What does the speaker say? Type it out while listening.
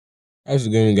How's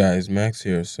it going, guys? Max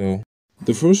here. So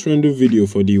the first render video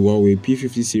for the Huawei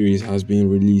P50 series has been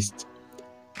released,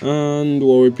 and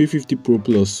Huawei P50 Pro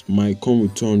Plus might come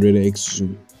with 200x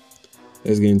zoom.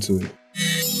 Let's get into it.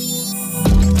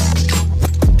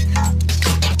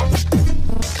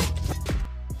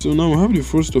 So now we have the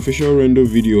first official render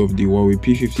video of the Huawei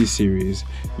P50 series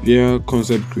via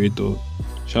concept creator.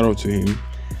 Shout out to him.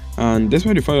 And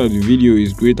despite the fact that the video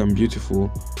is great and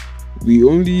beautiful, we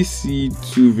only see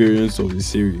two variants of the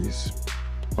series.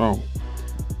 Wow.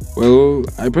 Well,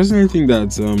 I personally think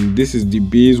that this is the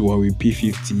base Huawei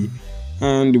P50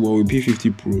 and the Huawei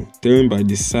P50 Pro, telling by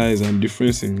the size and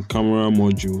difference in camera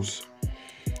modules.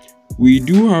 We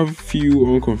do have few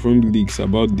unconfirmed leaks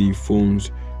about the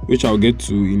phones, which I'll get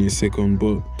to in a second,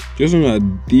 but just know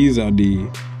that these are the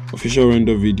official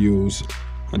render videos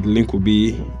and the link will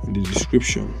be in the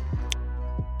description.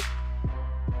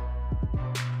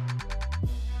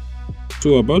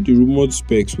 So about the rumored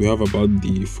specs we have about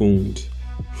the phones.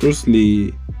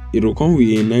 Firstly, it will come with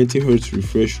a 90Hz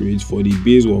refresh rate for the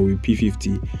base Huawei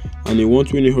P50 and a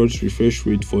 120Hz refresh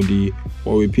rate for the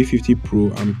Huawei P50 Pro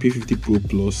and P50 Pro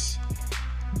Plus.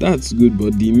 That's good,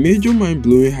 but the major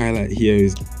mind-blowing highlight here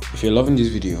is, if you're loving this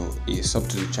video, a sub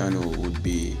to the channel would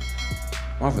be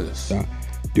marvelous. That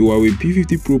the Huawei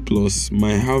P50 Pro Plus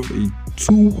might have a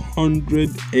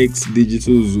 200x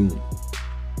digital zoom.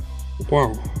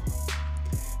 Wow.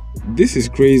 This is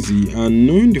crazy, and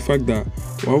knowing the fact that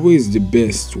Huawei is the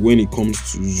best when it comes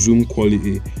to zoom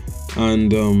quality,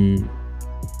 and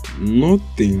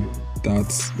nothing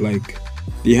that's like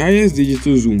the highest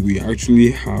digital zoom we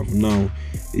actually have now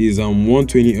is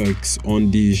 120x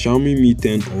on the Xiaomi Mi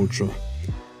 10 Ultra.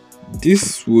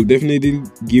 This will definitely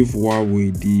give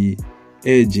Huawei the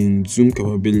edge in zoom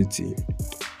capability.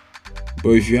 But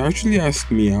if you actually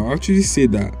ask me, I'll actually say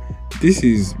that this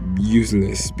is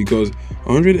useless because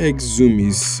 100x zoom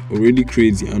is already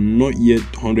crazy and not yet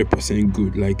 100%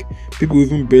 good. Like, people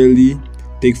even barely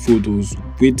take photos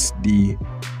with the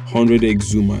 100x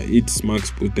zoom at its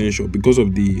max potential because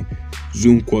of the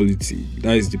zoom quality,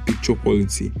 that is the picture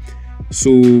quality.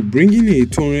 So bringing a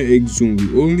 200x zoom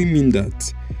will only mean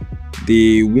that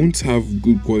they won't have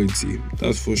good quality,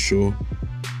 that's for sure,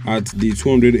 at the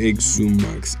 200x zoom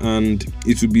max, and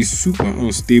it will be super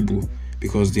unstable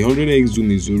because the 100x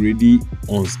zoom is already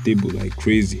unstable like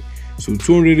crazy. So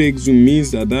 200x zoom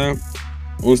means that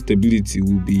instability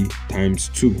will be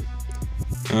 ×2,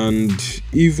 and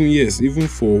even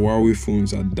for Huawei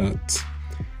phones at that.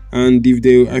 And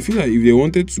I feel like if they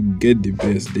wanted to get the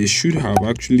best, they should have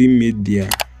actually made their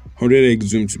 100x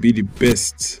zoom to be the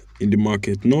best in the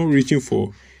market, not reaching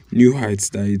for new heights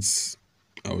that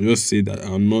I'll just say that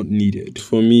are not needed.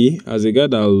 For me, as a guy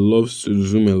that loves to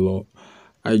zoom a lot,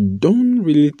 I don't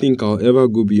really think I'll ever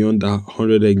go beyond that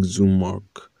 100x zoom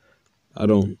mark. I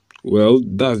don't. Well,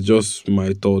 that's just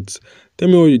my thoughts. Tell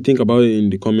me what you think about it in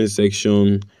the comment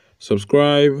section.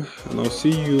 Subscribe, and I'll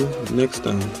see you next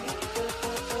time.